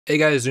Hey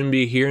guys,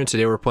 Zumbi here, and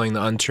today we're playing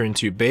the Unturned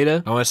 2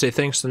 beta. I want to say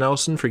thanks to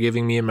Nelson for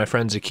giving me and my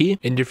friends a key,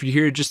 and if you're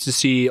here just to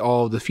see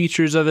all the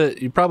features of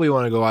it, you probably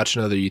want to go watch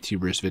another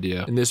YouTuber's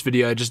video. In this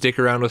video, I just dick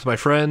around with my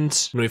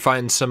friends, and we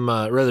find some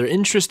rather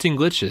interesting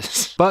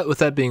glitches. But with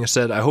that being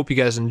said, I hope you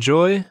guys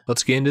enjoy.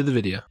 Let's get into the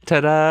video.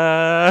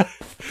 Ta-da!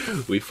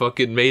 We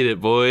fucking made it,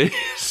 boys.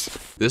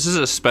 This is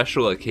a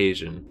special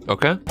occasion,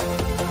 okay?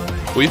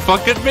 We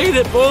fucking made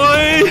it,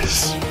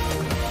 boys!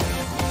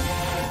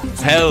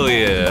 Hell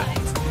yeah.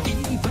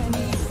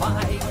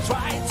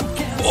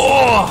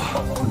 Oh,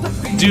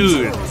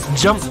 dude,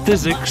 jump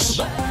physics.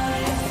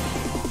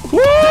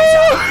 Woo!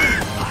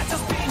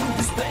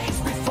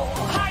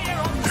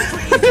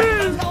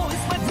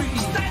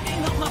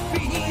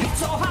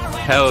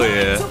 Hell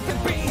yeah.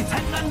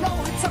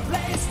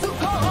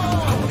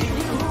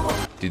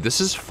 Dude, this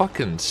is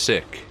fucking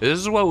sick. This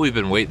is what we've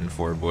been waiting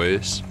for,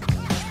 boys.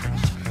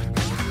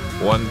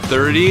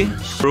 130.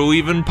 We're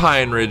leaving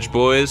Pine Ridge,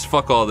 boys.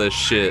 Fuck all this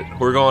shit.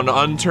 We're going to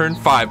Unturned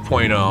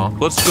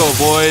 5.0. Let's go,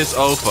 boys.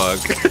 Oh,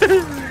 fuck.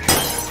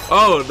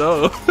 Oh,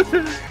 no.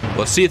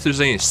 Let's see if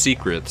there's any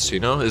secrets, you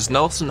know? Is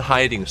Nelson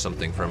hiding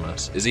something from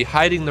us? Is he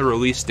hiding the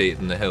release date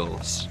in the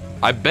hills?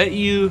 I bet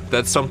you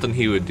that's something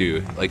he would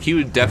do. Like, he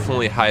would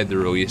definitely hide the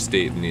release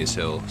date in these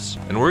hills.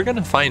 And we're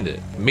gonna find it.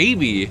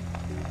 Maybe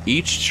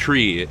each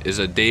tree is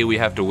a day we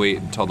have to wait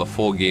until the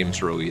full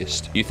game's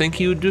released. You think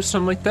he would do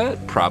something like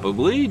that?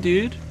 Probably,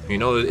 dude. You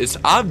know, it's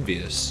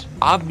obvious.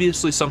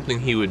 Obviously something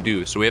he would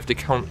do. So we have to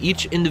count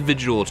each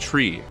individual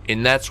tree,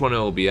 and that's when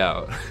it'll be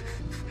out.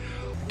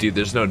 Dude,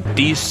 there's no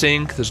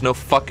desync, there's no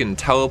fucking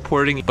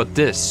teleporting, but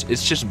this,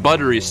 it's just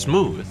buttery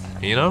smooth,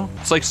 you know?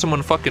 It's like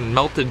someone fucking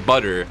melted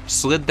butter,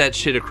 slid that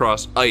shit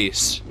across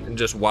ice, and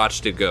just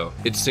watched it go.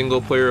 It's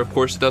single player, of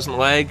course it doesn't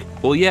lag.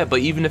 Well, yeah, but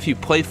even if you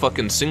play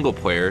fucking single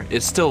player,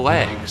 it still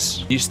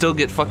lags. You still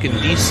get fucking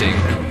desync,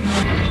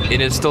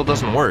 and it still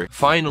doesn't work.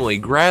 Finally,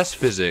 grass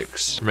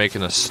physics. We're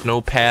making a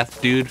snow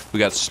path, dude. We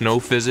got snow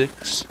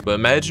physics. But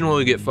imagine when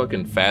we get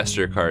fucking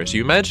faster cars.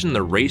 You imagine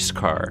the race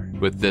car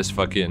with this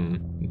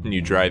fucking new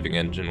driving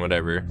engine,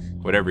 whatever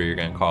you're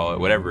gonna call it,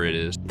 whatever it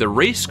is. The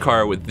race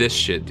car with this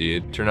shit,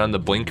 dude. Turn on the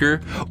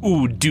blinker.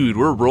 Ooh, dude,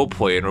 we're role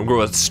playing. We're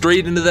going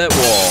straight into that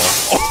wall.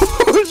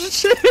 Oh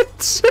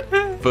shit.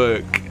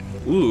 Fuck.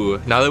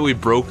 Ooh, now that we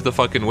broke the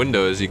fucking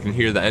windows, you can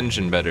hear the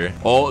engine better.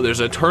 Oh,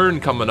 there's a turn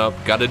coming up.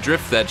 Gotta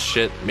drift that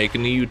shit,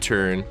 making a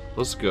U-turn.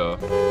 Let's go.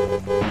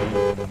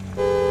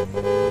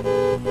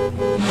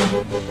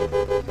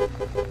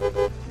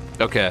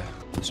 Okay.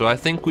 So I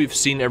think we've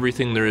seen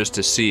everything there is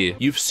to see.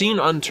 You've seen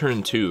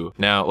Unturned 2.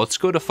 Now, let's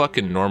go to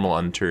fucking normal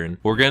Unturned.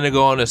 We're gonna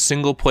go on a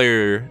single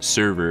player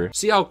server.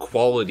 See how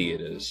quality it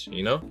is,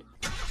 you know?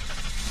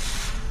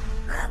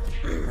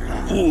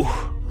 Ooh.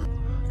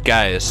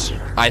 Guys,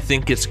 I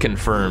think it's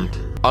confirmed.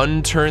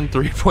 Unturned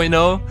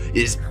 3.0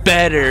 is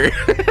better.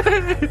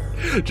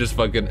 Just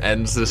fucking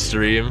ends the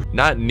stream.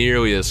 Not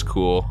nearly as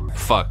cool.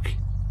 Fuck.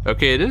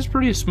 Okay, it is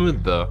pretty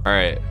smooth though.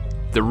 Alright.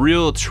 The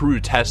real true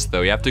test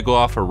though, you have to go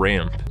off a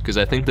ramp, because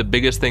I think the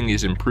biggest thing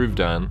he's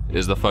improved on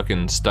is the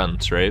fucking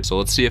stunts, right? So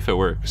let's see if it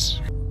works.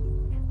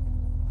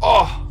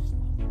 Oh!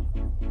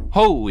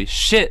 Holy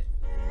shit!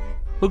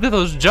 Look at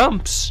those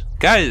jumps!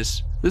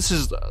 Guys, this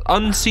is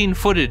unseen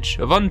footage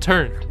of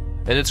Unturned,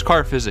 and it's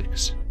car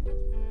physics.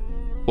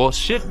 Well,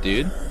 shit,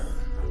 dude.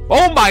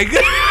 Oh my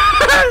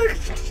god!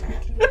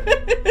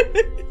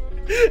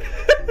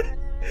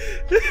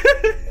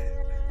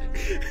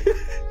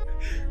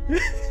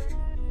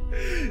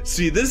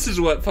 See, this is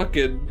what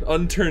fucking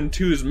Unturned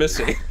 2 is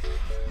missing.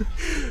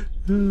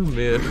 Oh,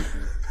 man.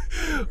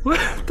 What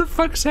the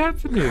fuck's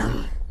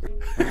happening?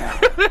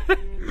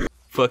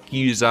 Fuck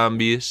you,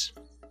 zombies.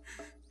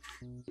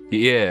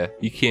 Yeah,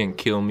 you can't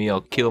kill me,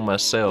 I'll kill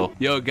myself.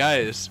 Yo,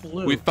 guys,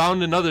 we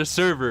found another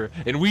server,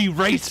 and we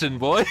racing,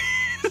 boys.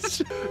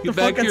 Get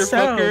back here,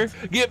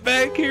 fucker. Get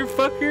back here,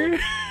 fucker.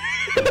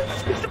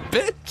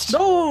 Bitch.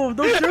 No,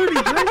 don't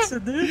dirty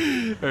racing,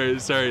 dude.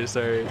 Alright,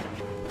 sorry.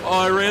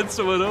 Oh, I ran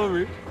someone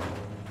over.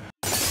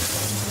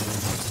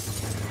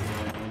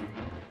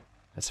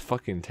 That's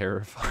fucking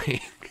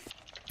terrifying.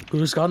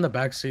 Who's got in the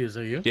back seat? Is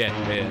it you? Yeah.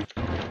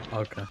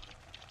 Okay.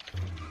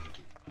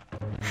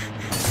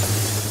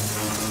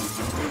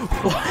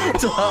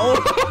 What the hell?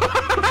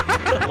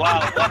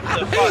 Wow, what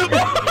the fuck?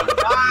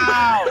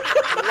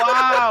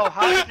 Wow,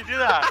 how did you do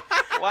that?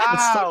 Wow.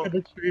 It's stuck in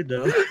the tree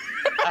though.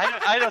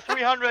 I had a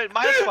 300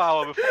 miles per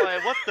hour before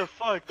what the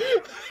fuck?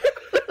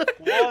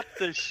 What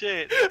the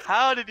shit?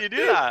 How did you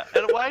do that?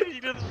 And why did you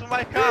do this with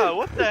my car?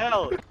 What the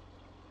hell?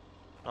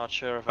 Not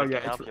sure if I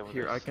can help you with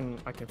here, this.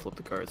 I can flip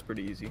the car, it's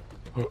pretty easy.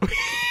 You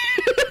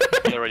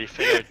already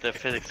figured the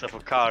physics of a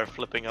car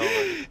flipping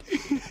over.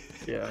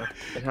 Yeah,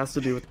 it has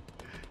to do with...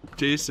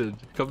 Jason,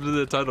 come to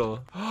the tunnel.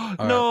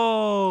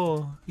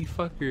 No! You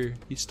fucker.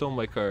 He stole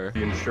my car.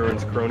 The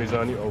insurance cronies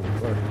on you. Oh,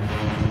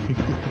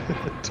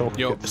 fuck.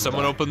 Yo,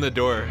 someone open the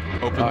door.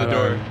 Open the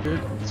door.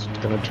 It's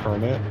gonna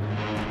turn it.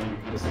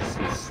 This is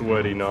some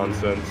sweaty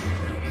nonsense.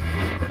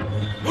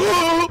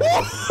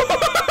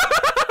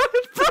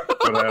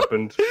 What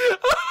happened?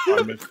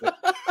 I missed it.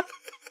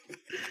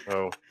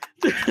 Oh.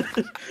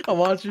 I'm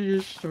watching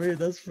your stream.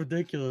 That's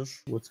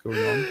ridiculous. What's going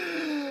on?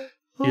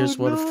 He just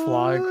went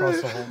fly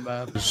across the whole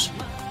map. Just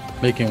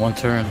making one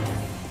turn.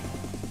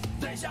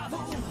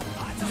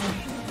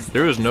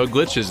 There was no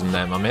glitches in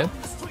that, my man.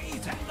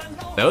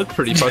 That looked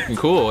pretty fucking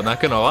cool, not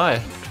gonna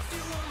lie.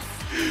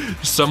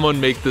 Someone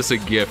make this a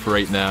GIF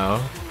right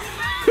now.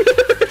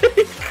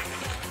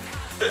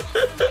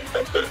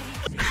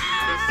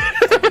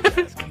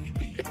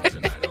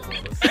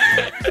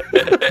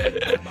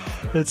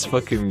 That's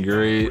fucking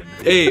great.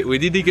 Hey, we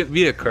need to get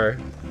me a car.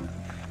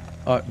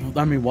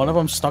 I mean, one of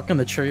them's stuck in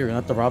the tree. You're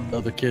gonna have to rob the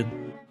other kid.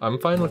 I'm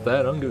fine with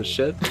that. I don't give a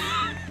shit.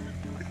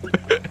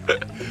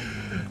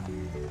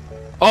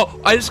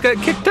 Oh, I just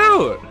got kicked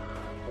out.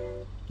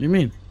 You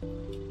mean?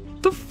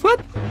 The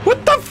fuck?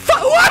 What the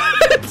fuck?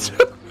 What?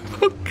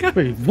 Oh, God.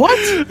 Wait,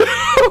 what?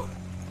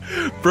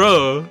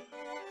 Bro,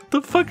 what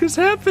the fuck is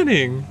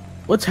happening?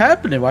 What's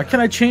happening? Why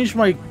can't I change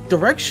my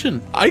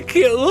direction? I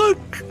can't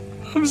look.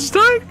 I'm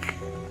stuck.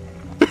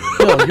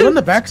 Yo, you're in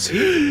the back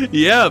seat?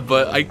 Yeah,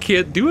 but I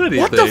can't do anything.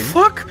 What the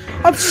fuck?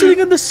 I'm sitting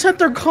in the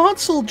center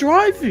console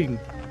driving.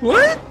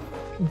 What?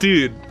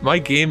 Dude, my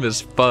game is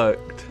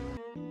fucked.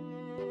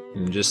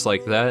 And just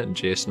like that,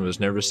 Jason was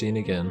never seen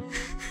again.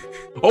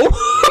 Oh!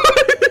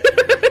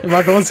 Am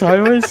I going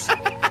sideways?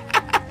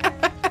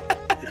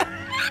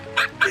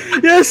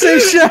 Yeah, same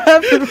shit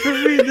happened for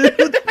me,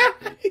 dude.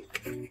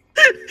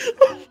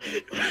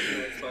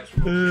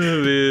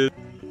 Oh, man.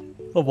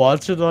 I'm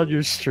watching it on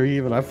your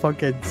stream and I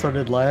fucking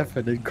started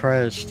laughing and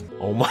crashed.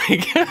 Oh my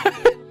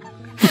god.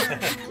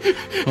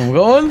 I'm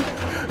going?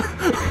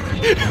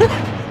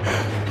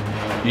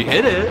 You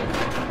hit it.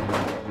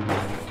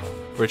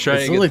 We're trying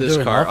It's to really get this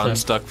doing car nothing.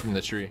 unstuck from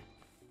the tree.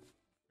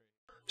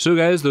 So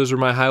guys, those were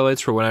my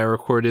highlights for when I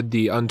recorded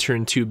the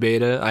Unturned 2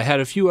 beta. I had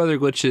a few other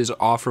glitches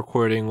off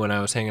recording when I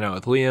was hanging out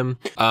with Liam.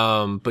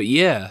 But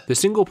yeah, the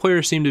single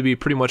player seemed to be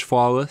pretty much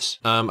flawless.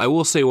 I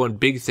will say one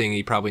big thing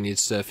he probably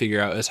needs to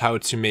figure out is how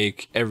to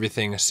make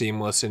everything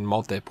seamless in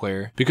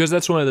multiplayer, because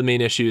that's one of the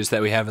main issues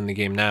that we have in the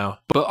game now.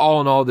 But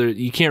all in all,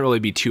 you can't really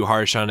be too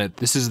harsh on it.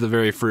 This is the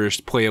very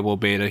first playable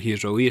beta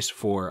he's released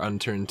for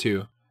Unturned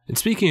 2. And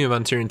speaking of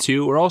Unturned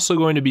 2, we're also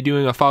going to be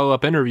doing a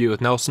follow-up interview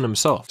with Nelson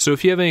himself. So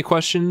if you have any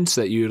questions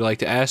that you'd like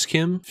to ask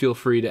him, feel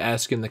free to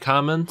ask in the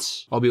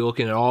comments. I'll be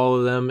looking at all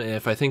of them, and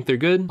if I think they're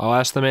good, I'll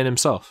ask the man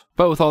himself.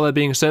 But with all that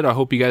being said, I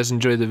hope you guys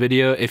enjoyed the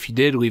video. If you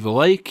did, leave a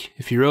like.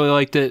 If you really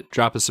liked it,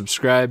 drop a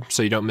subscribe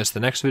so you don't miss the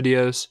next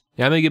videos.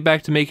 Yeah, I'm gonna get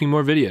back to making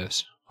more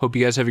videos. Hope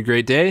you guys have a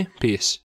great day. Peace.